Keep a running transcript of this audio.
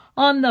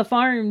On the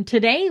farm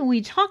today,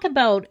 we talk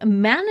about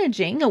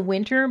managing a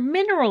winter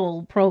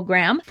mineral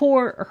program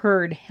for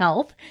herd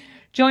health.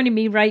 Joining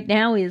me right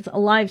now is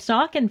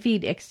livestock and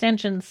feed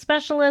extension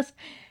specialist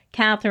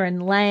Catherine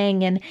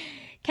Lang. And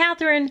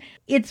Catherine,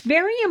 it's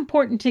very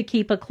important to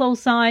keep a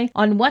close eye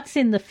on what's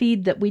in the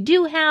feed that we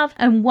do have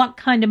and what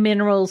kind of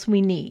minerals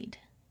we need.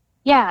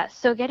 Yeah,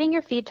 so getting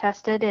your feed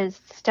tested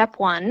is step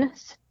one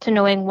to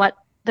knowing what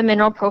the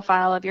mineral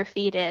profile of your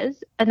feed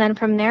is. And then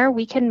from there,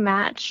 we can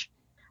match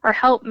or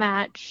help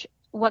match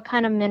what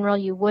kind of mineral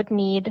you would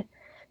need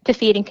to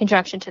feed in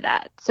conjunction to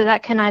that. So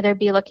that can either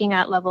be looking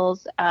at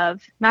levels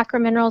of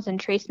macrominerals and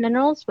trace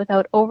minerals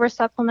without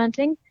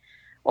over-supplementing,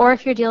 or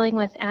if you're dealing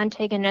with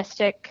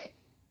antagonistic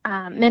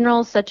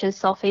minerals such as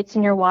sulfates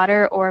in your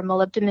water or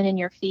molybdenum in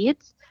your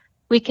feeds,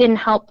 we can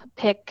help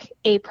pick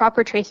a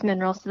proper trace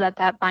mineral so that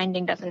that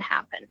binding doesn't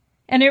happen.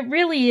 And it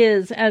really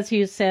is, as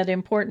you said,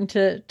 important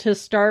to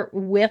start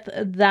with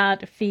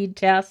that feed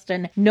test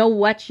and know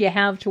what you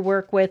have to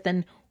work with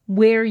and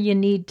where you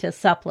need to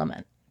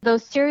supplement.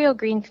 Those cereal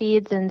green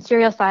feeds and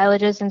cereal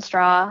silages and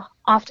straw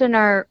often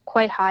are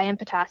quite high in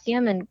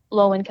potassium and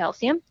low in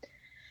calcium.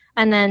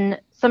 And then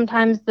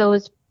sometimes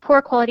those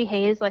poor quality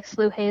hays like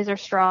slough hays or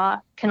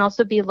straw can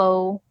also be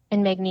low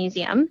in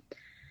magnesium.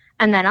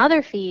 And then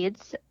other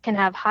feeds can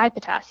have high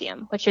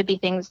potassium, which would be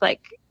things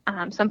like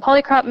some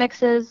polycrop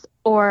mixes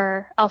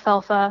or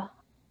alfalfa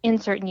in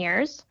certain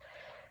years.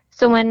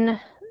 So when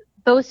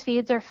those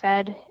feeds are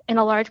fed in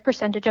a large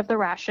percentage of the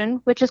ration,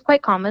 which is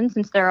quite common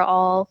since they're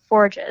all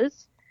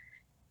forages,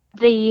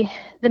 the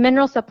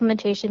mineral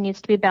supplementation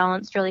needs to be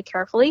balanced really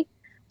carefully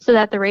so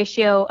that the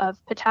ratio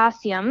of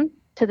potassium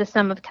to the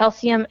sum of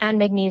calcium and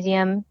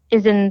magnesium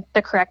is in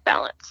the correct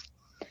balance.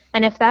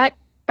 And if that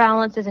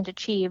balance isn't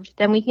achieved,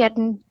 then we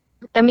can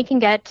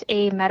get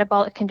a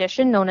metabolic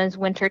condition known as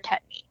winter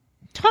tetany.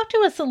 Talk to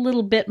us a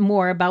little bit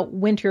more about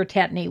winter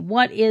tetany.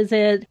 What is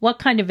it? What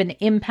kind of an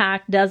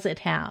impact does it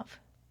have?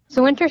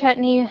 So winter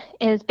tetany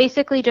is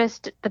basically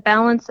just the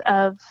balance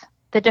of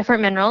the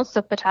different minerals,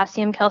 so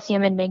potassium,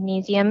 calcium, and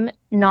magnesium,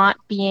 not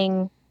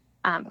being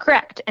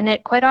correct. And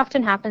it quite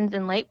often happens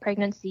in late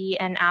pregnancy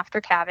and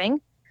after calving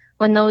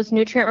when those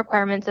nutrient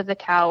requirements of the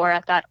cow are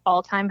at that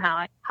all-time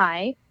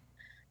high.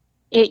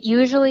 It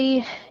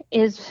usually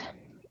is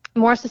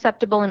more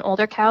susceptible in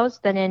older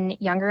cows than in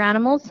younger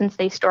animals since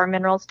they store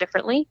minerals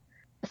differently.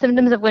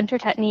 Symptoms of winter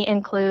tetany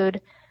include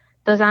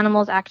those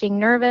animals acting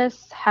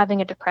nervous,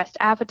 having a depressed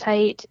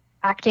appetite,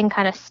 acting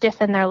kind of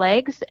stiff in their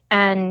legs,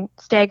 and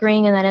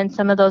staggering. And then in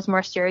some of those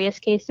more serious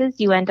cases,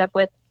 you end up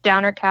with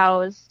downer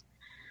cows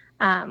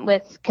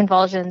with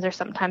convulsions or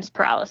sometimes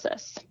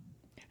paralysis.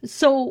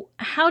 So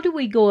how do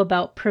we go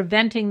about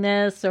preventing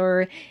this?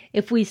 Or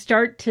if we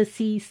start to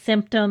see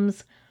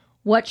symptoms,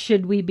 what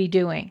should we be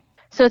doing?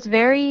 So it's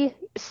very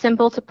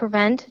simple to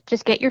prevent.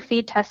 Just get your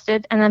feed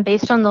tested, and then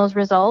based on those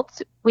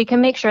results, we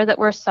can make sure that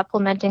we're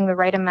supplementing the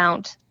right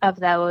amount of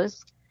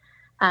those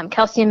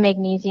calcium,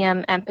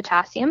 magnesium, and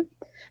potassium.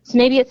 So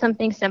maybe it's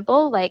something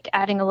simple like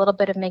adding a little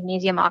bit of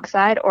magnesium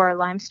oxide or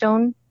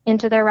limestone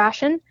into their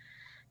ration,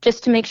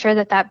 just to make sure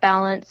that that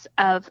balance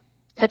of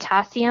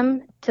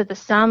potassium to the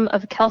sum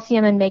of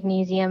calcium and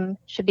magnesium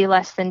should be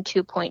less than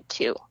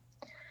 2.2.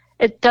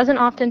 It doesn't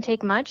often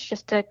take much,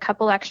 just a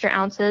couple extra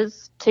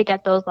ounces to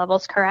get those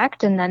levels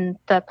correct, and then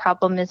the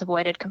problem is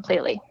avoided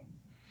completely.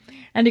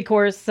 And of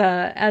course,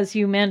 as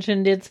you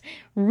mentioned, it's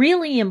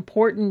really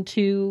important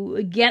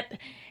to get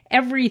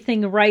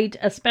everything right,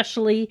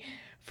 especially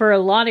for a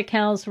lot of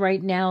cows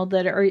right now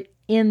that are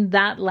in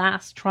that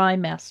last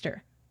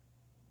trimester.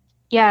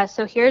 Yeah,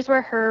 so here's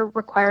where her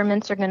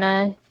requirements are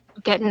they're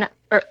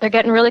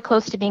getting really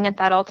close to being at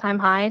that all-time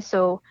high.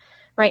 So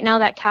right now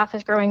that calf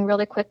is growing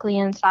really quickly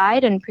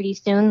inside, and pretty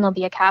soon there'll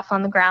be a calf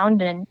on the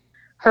ground, and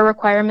her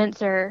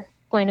requirements are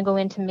going to go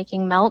into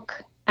making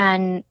milk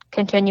and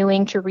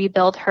continuing to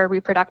rebuild her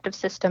reproductive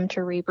system to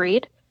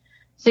rebreed.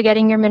 So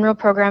getting your mineral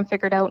program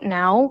figured out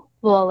now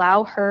will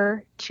allow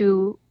her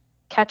to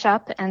catch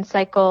up and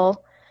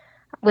cycle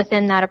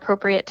within that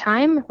appropriate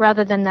time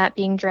rather than that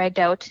being dragged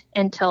out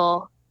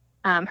until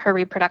her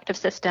reproductive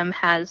system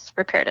has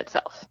repaired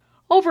itself.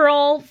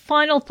 Overall,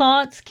 final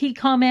thoughts, key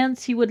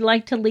comments you would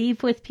like to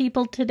leave with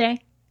people today?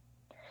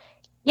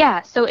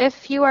 Yeah, so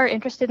if you are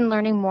interested in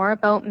learning more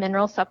about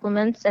mineral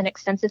supplements and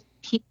extensive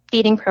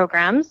feeding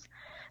programs,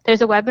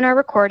 there's a webinar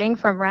recording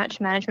from Ranch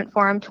Management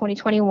Forum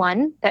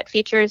 2021 that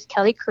features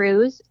Kelly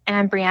Cruz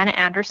and Brianna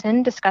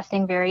Anderson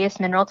discussing various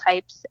mineral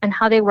types and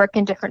how they work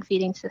in different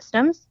feeding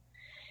systems.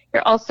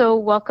 You're also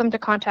welcome to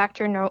contact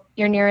your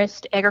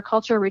nearest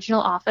agriculture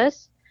regional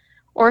office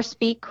or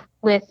speak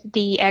with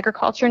the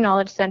Agriculture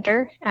Knowledge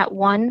Center at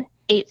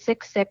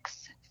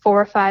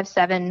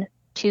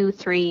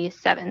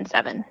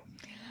 1-866-457-2377.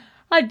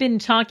 I've been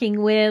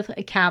talking with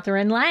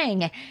Catherine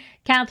Lang.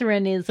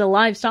 Catherine is a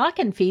livestock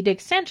and feed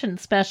extension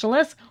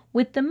specialist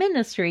with the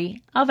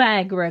Ministry of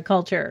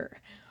Agriculture.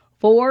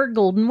 For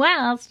Golden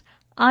West,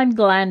 I'm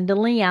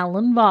Glendalee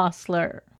Allen Vossler.